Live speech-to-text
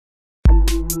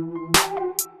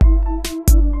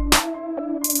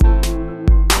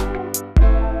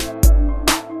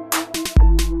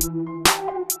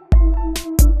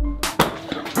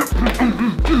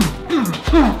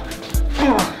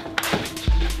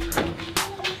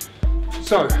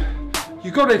So,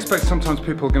 you've got to expect sometimes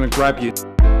people are going to grab you.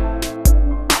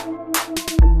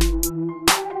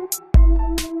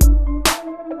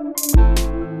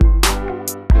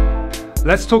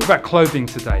 Let's talk about clothing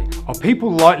today. Are people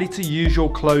likely to use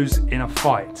your clothes in a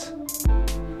fight?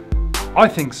 I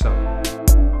think so.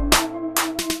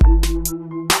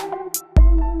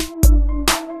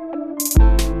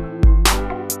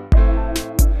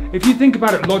 If you think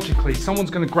about it logically,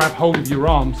 someone's going to grab hold of your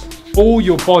arms or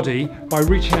your body by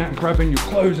reaching out and grabbing your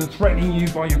clothes and threatening you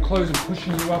by your clothes and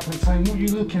pushing you up and saying, "What are you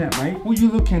looking at, mate? What are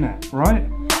you looking at?" Right?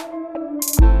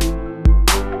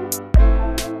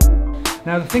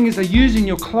 Now the thing is, they're using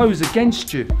your clothes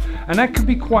against you, and that can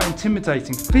be quite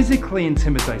intimidating, physically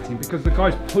intimidating, because the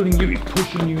guy's pulling you, he's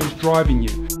pushing you, he's driving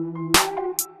you.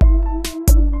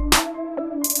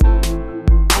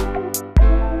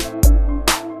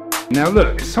 Now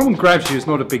look, if someone grabs you, it's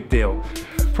not a big deal.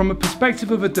 From a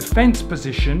perspective of a defense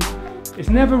position, it's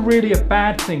never really a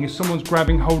bad thing if someone's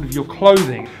grabbing hold of your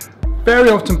clothing. Very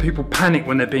often people panic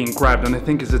when they're being grabbed and they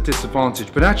think it's a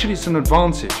disadvantage, but actually it's an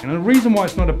advantage. And the reason why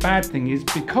it's not a bad thing is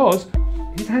because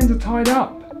his hands are tied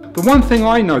up. The one thing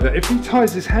I know, that if he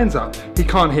ties his hands up, he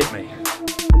can't hit me.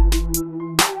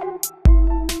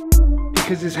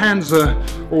 Because his hands are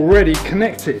already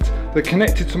connected. They're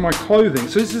connected to my clothing,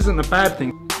 so this isn't a bad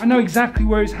thing. I know exactly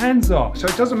where his hands are. So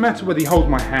it doesn't matter whether he holds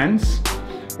my hands,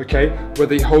 okay,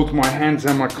 whether he holds my hands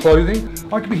and my clothing.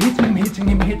 I could be hitting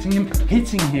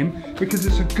him, because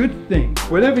it's a good thing.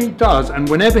 Whatever he does and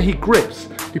whenever he grips,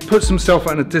 he puts himself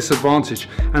at a disadvantage,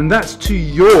 and that's to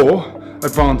your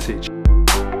advantage.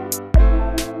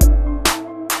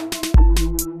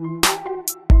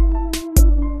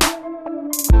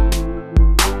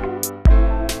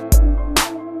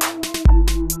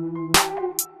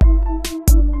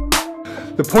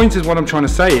 The point is, what I'm trying to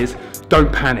say is,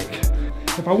 don't panic.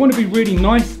 If I want to be really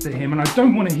nice to him and I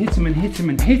don't want to hit him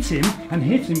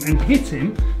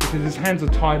because his hands are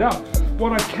tied up,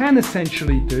 what I can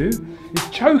essentially do is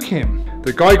choke him.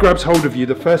 The guy grabs hold of you,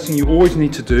 the first thing you always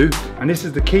need to do, and this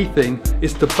is the key thing,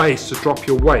 is the base, to drop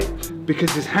your weight, because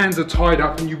his hands are tied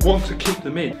up and you want to keep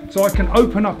them in. So I can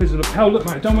open up his lapel. Look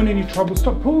mate, I don't want any trouble.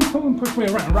 Stop, pull and push me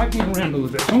around, rag me around a little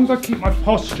bit. As long as I keep my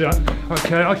posture,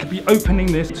 okay, I could be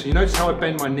opening this. So you notice how I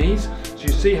bend my knees? So you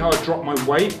see how I drop my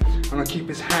weight and I keep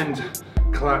his hand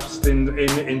collapsed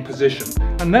in position.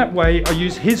 And that way I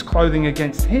use his clothing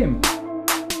against him.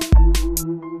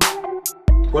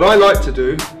 What I like to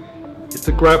do is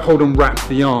to grab hold and wrap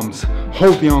the arms,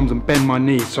 hold the arms and bend my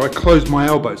knees, so I close my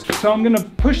elbows. So I'm going to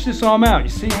push this arm out. You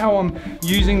see how I'm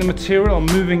using the material, I'm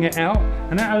moving it out,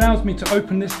 and that allows me to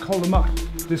open this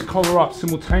collar up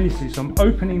simultaneously. So I'm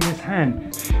opening this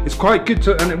hand. It's quite good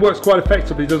to, and it works quite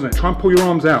effectively, doesn't it? Try and pull your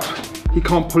arms out. He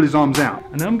can't pull his arms out.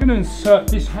 And then I'm going to insert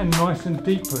this hand nice and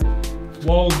deeply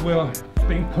while we're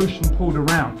being pushed and pulled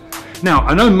around. Now,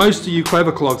 I know most of you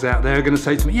clever clogs out there are going to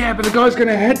say to me, yeah, but the guy's going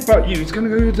to headbutt you, he's going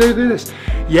to go do this.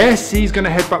 Yes, he's going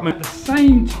to headbutt me. At the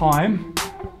same time,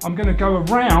 I'm going to go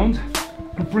around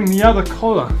and bring the other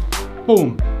collar,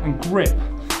 boom, and grip.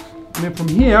 And then from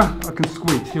here, I can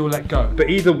squeeze, he'll let go.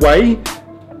 But either way,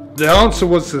 the answer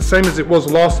was the same as it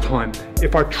was last time.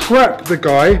 If I trap the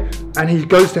guy and he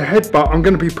goes to headbutt, I'm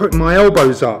going to be putting my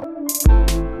elbows up.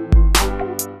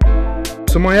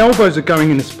 So my elbows are going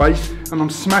in his face and I'm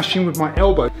smashing with my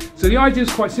elbow. So the idea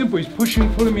is quite simple. He's pushing,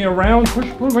 pulling me around,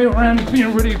 pulling me around. He's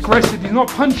being really aggressive. He's not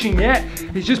punching yet.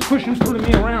 He's just pushing, pulling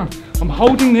me around. I'm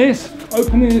holding this,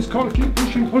 opening his collar, keep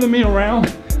pushing, pulling me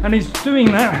around. And he's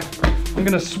doing that. I'm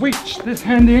going to switch this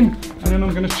hand in and then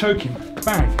I'm going to choke him.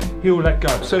 Bang, he'll let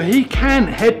go. So he can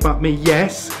headbutt me,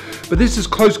 yes, but this is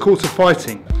close quarter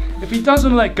fighting. If he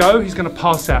doesn't let go, he's going to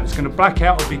pass out. He's going to black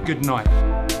out. It'll be good night.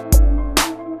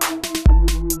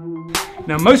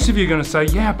 Now most of you are going to say,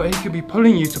 yeah, but he could be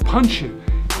pulling you to punch you.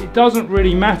 It doesn't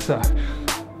really matter.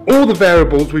 All the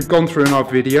variables we've gone through in our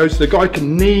videos, the guy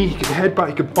can knee, he can headbutt,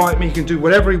 he can bite me, he can do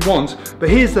whatever he wants, but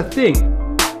here's the thing.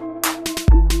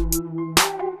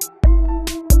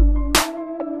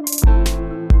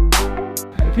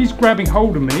 If he's grabbing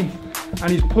hold of me and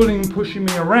he's pulling and pushing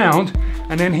me around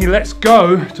and then he lets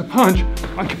go to punch,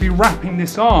 I could be wrapping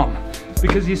this arm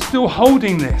because he's still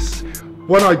holding this.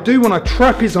 What I do when I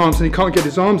trap his arms and he can't get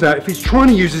his arms out, if he's trying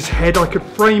to use his head, I could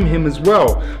frame him as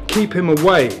well, keep him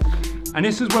away. And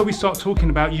this is where we start talking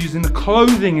about using the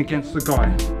clothing against the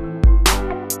guy.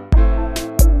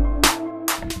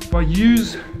 If I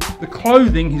use the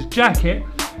clothing, his jacket,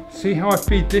 see how I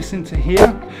feed this into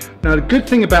here? Now the good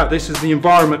thing about this is the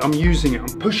environment I'm using it.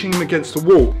 I'm pushing him against the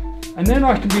wall. And then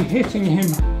I can be hitting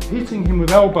him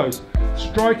with elbows,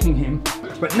 striking him.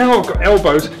 but now I've got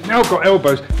elbows, now I've got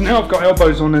elbows, now I've got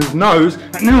elbows on his nose,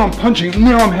 and now I'm punching,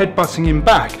 now I'm headbutting him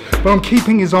back. But I'm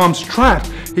keeping his arms trapped,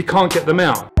 he can't get them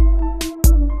out.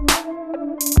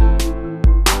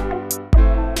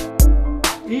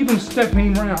 Even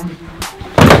stepping round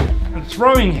and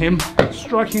throwing him,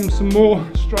 striking him some more,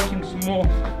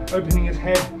 opening his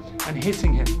head and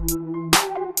hitting him.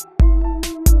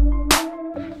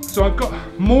 So I've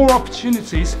got more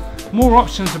opportunities, more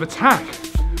options of attack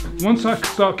once I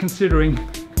start considering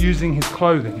using his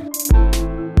clothing.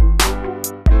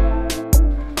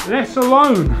 Let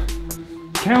alone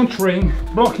countering,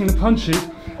 blocking the punches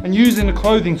and using the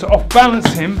clothing to off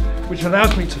balance him, which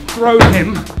allows me to throw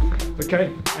him,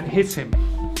 okay, and hit him.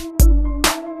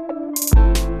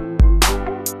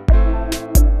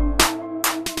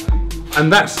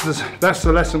 And that's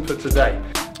the lesson for today.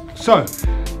 So,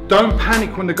 don't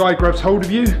panic when the guy grabs hold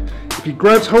of you. If he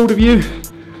grabs hold of you,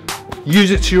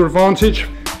 use it to your advantage.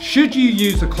 Should you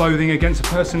use the clothing against a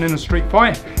person in a street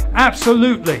fight?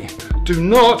 Absolutely. Do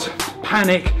not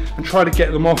panic and try to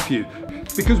get them off you.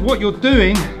 Because what you're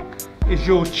doing is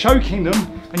you're choking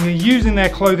them and you're using their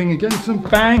clothing against them.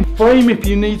 Bang, frame if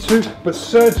you need to, but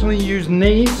certainly use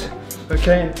knees,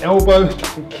 okay, and elbow,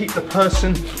 and keep the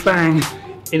person, bang,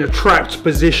 in a trapped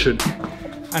position.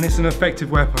 And it's an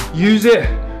effective weapon. Use it,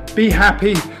 be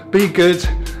happy, be good,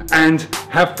 and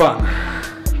have fun.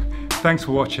 Thanks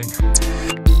for watching.